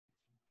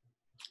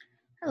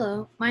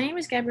Hello, my name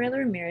is Gabriela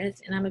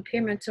Ramirez, and I'm a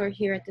peer mentor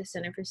here at the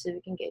Center for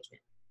Civic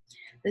Engagement.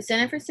 The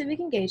Center for Civic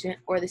Engagement,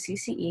 or the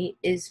CCE,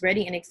 is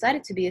ready and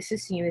excited to be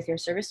assisting you with your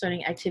service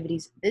learning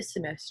activities this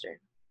semester.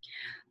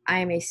 I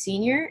am a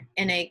senior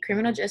and a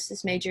criminal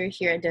justice major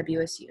here at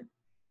WSU.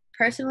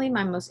 Personally,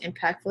 my most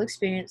impactful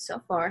experience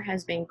so far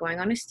has been going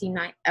on a STEAM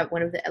night at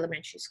one of the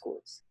elementary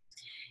schools.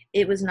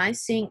 It was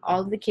nice seeing all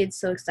of the kids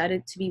so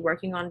excited to be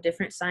working on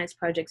different science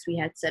projects we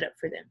had set up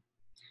for them.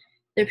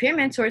 The peer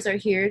mentors are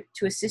here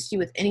to assist you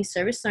with any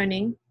service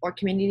learning or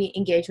community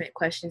engagement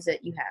questions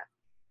that you have.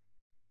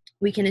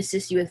 We can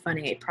assist you with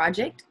funding a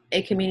project,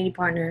 a community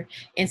partner,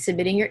 and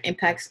submitting your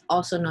impacts,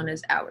 also known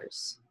as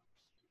hours.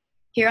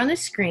 Here on the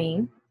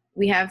screen,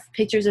 we have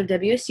pictures of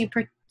WSU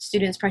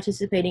students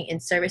participating in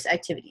service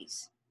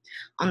activities.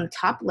 On the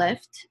top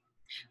left,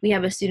 we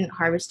have a student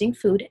harvesting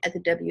food at the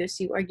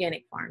WSU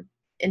Organic Farm.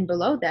 And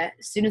below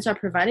that, students are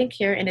providing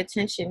care and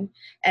attention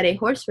at a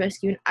horse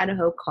rescue in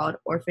Idaho called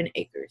Orphan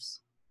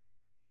Acres.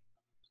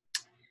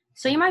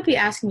 So you might be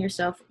asking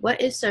yourself, what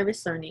is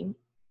service learning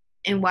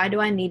and why do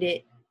I need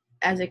it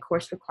as a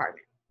course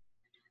requirement?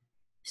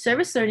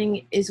 Service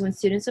learning is when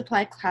students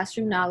apply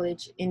classroom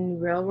knowledge in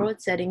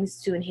real-world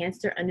settings to enhance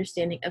their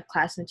understanding of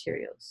class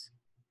materials.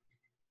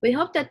 We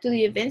hope that through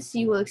the events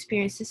you will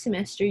experience this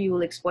semester, you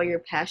will explore your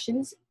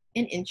passions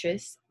and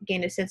interests,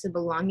 gain a sense of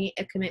belonging,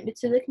 a commitment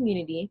to the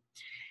community,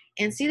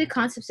 and see the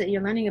concepts that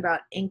you're learning about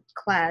in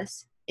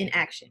class in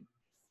action.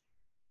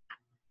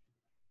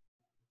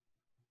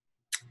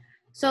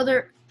 So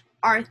there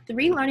are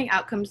 3 learning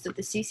outcomes that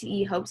the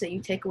CCE hopes that you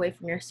take away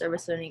from your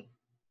service learning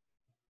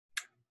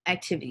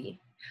activity.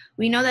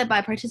 We know that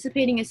by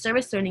participating in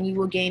service learning, you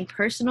will gain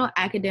personal,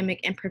 academic,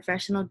 and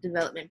professional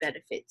development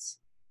benefits.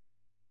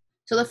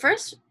 So the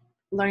first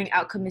learning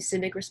outcome is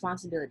civic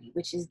responsibility,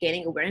 which is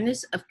gaining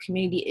awareness of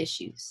community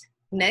issues.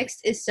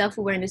 Next is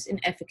self-awareness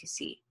and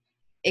efficacy.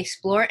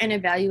 Exploring and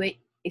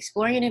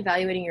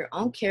evaluating your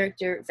own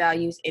character,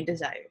 values, and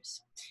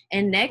desires.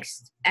 And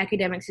next,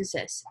 academic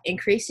success,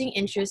 increasing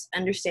interest,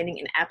 understanding,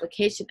 and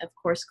application of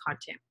course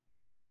content.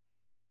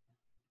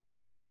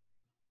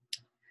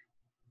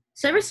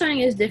 Service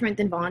learning is different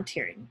than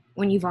volunteering.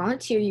 When you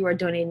volunteer, you are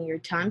donating your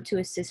time to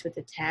assist with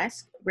a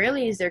task.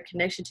 Rarely is there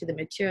connection to the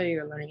material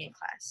you're learning in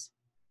class.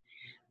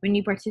 When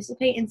you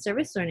participate in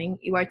service learning,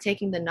 you are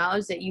taking the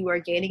knowledge that you are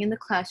gaining in the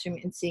classroom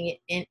and seeing it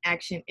in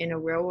action in a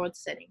real-world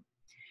setting.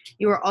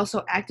 You are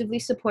also actively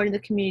supporting the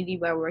community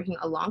by working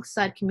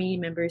alongside community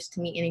members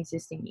to meet an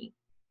existing need.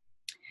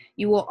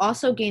 You will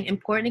also gain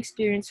important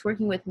experience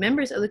working with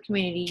members of the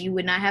community you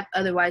would not have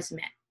otherwise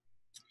met.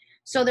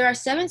 So there are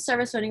 7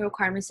 service learning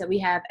requirements that we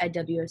have at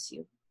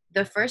WSU.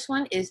 The first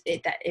one is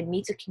that it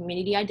meets a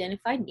community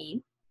identified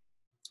need.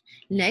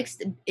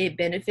 Next, it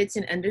benefits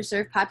an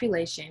underserved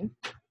population,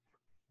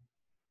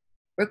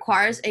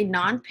 requires a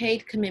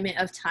non-paid commitment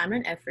of time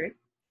and effort,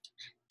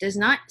 does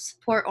not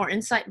support or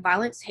incite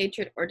violence,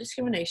 hatred, or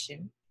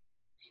discrimination,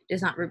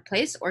 does not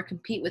replace or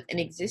compete with an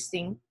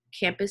existing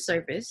campus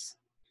service,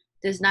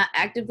 does not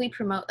actively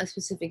promote a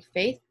specific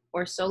faith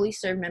or solely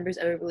serve members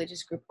of a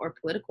religious group or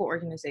political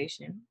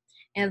organization,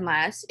 and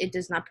last, it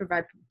does not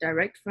provide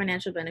direct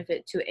financial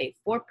benefit to a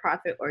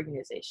for-profit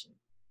organization.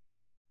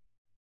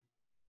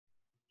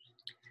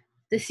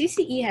 The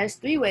CCE has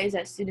 3 ways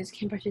that students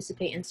can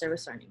participate in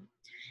service learning.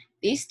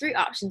 These 3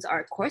 options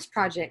are course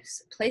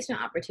projects,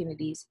 placement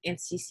opportunities, and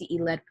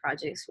CCE-led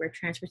projects where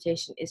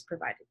transportation is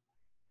provided.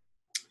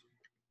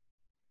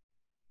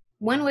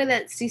 One way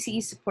that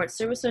CCE supports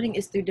service learning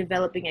is through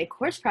developing a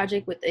course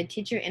project with a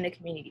teacher and a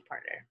community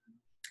partner.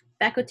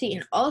 Faculty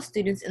and all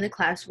students in the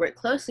class work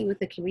closely with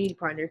the community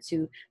partner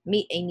to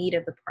meet a need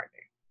of the partner.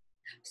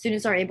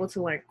 Students are able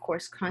to learn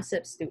course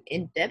concepts through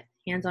in-depth,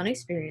 hands-on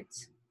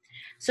experience.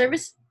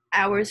 Service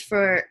hours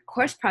for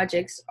course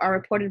projects are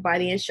reported by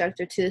the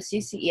instructor to the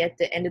CCE at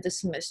the end of the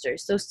semester,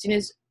 so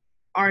students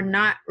are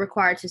not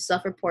required to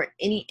self-report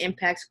any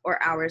impacts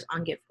or hours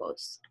on gift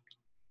posts.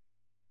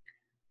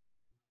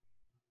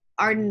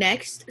 Our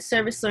next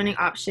service learning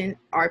option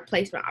are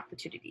placement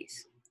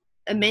opportunities.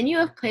 A menu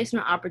of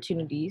placement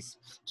opportunities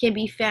can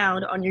be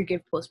found on your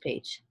gift post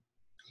page.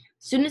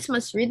 Students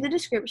must read the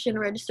description,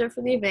 register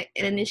for the event,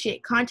 and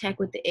initiate contact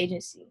with the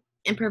agency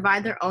and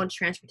provide their own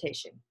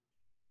transportation.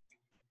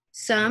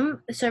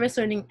 Some service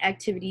learning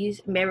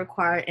activities may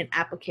require an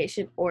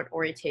application or an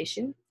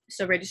orientation,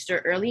 so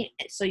register early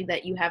so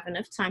that you have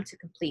enough time to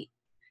complete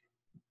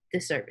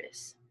the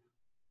service.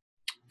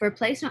 For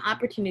placement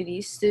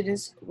opportunities,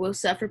 students will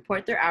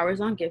self-report their hours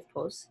on gift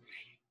posts,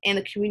 and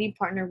the community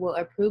partner will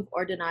approve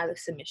or deny the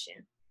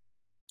submission.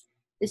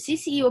 The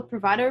CCE will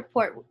provide a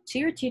report to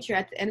your teacher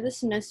at the end of the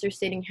semester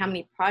stating how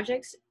many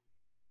projects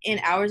and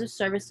hours of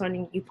service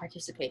learning you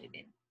participated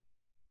in.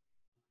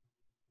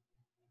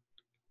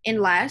 And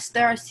last,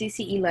 there are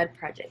CCE-led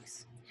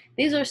projects.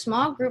 These are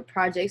small group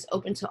projects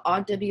open to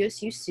all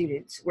WSU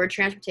students where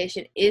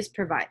transportation is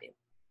provided.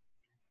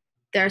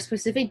 There are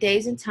specific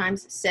days and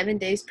times, 7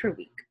 days per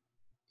week.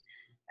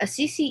 A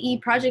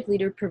CCE project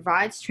leader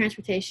provides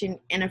transportation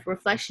and a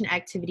reflection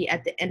activity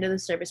at the end of the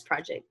service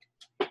project.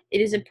 It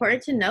is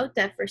important to note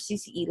that for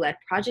CCE-led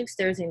projects,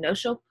 there is a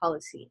no-show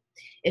policy.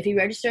 If you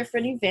register for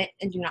an event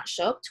and do not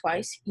show up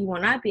twice, you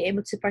will not be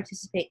able to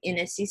participate in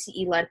a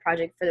CCE-led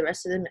project for the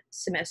rest of the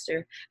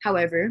semester.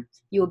 However,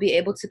 you will be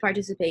able to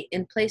participate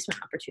in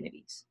placement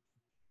opportunities.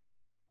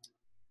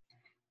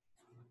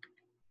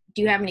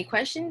 Do you have any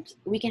questions?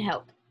 We can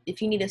help.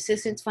 If you need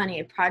assistance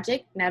finding a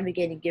project,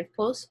 navigating gift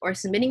posts, or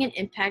submitting an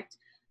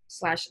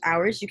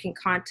impact/hours, you can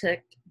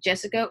contact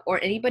Jessica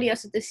or anybody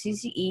else at the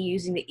CCE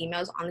using the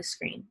emails on the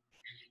screen.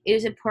 It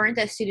is important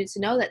that students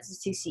know that the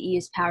CCE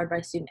is powered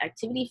by student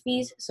activity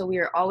fees, so we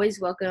are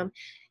always welcome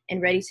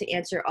and ready to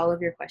answer all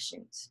of your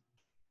questions.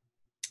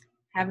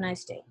 Have a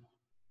nice day.